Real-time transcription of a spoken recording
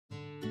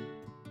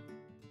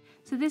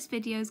So this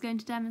video is going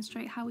to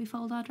demonstrate how we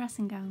fold our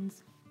dressing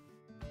gowns.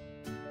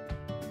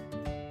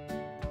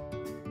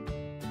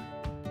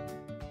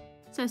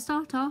 So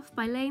start off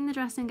by laying the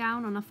dressing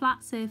gown on a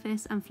flat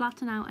surface and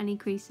flatten out any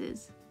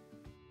creases.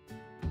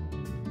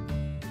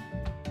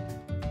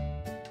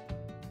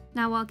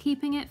 Now while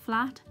keeping it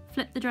flat,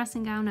 flip the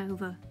dressing gown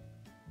over.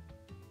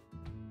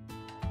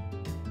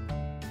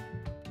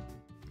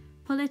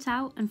 Pull it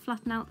out and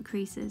flatten out the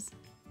creases.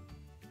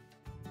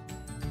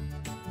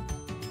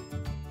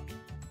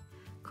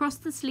 Cross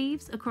the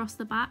sleeves across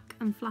the back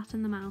and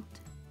flatten them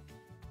out.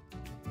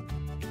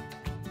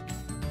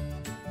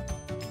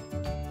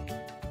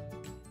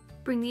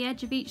 Bring the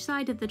edge of each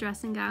side of the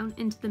dressing gown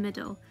into the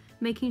middle,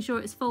 making sure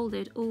it's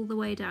folded all the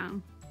way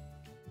down.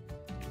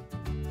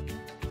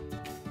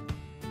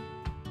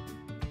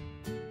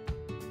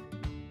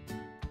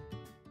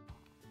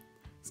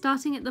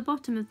 Starting at the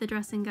bottom of the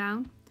dressing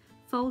gown,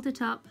 fold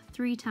it up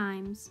 3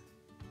 times.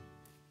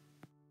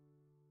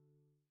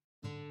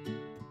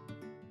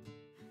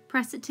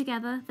 Press it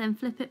together, then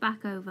flip it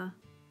back over.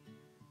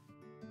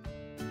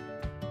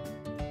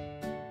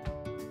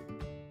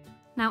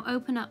 Now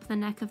open up the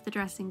neck of the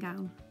dressing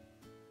gown.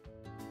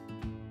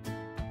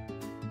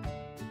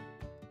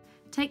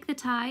 Take the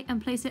tie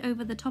and place it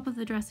over the top of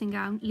the dressing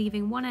gown,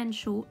 leaving one end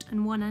short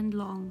and one end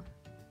long.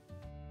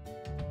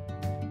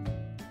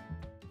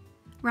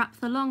 Wrap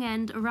the long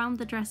end around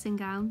the dressing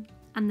gown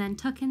and then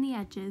tuck in the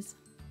edges.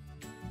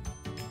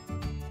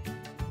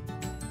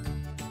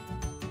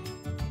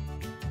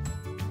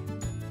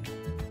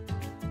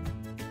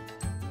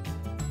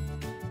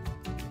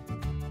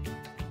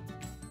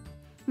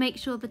 Make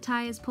sure the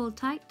tie is pulled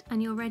tight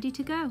and you're ready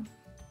to go.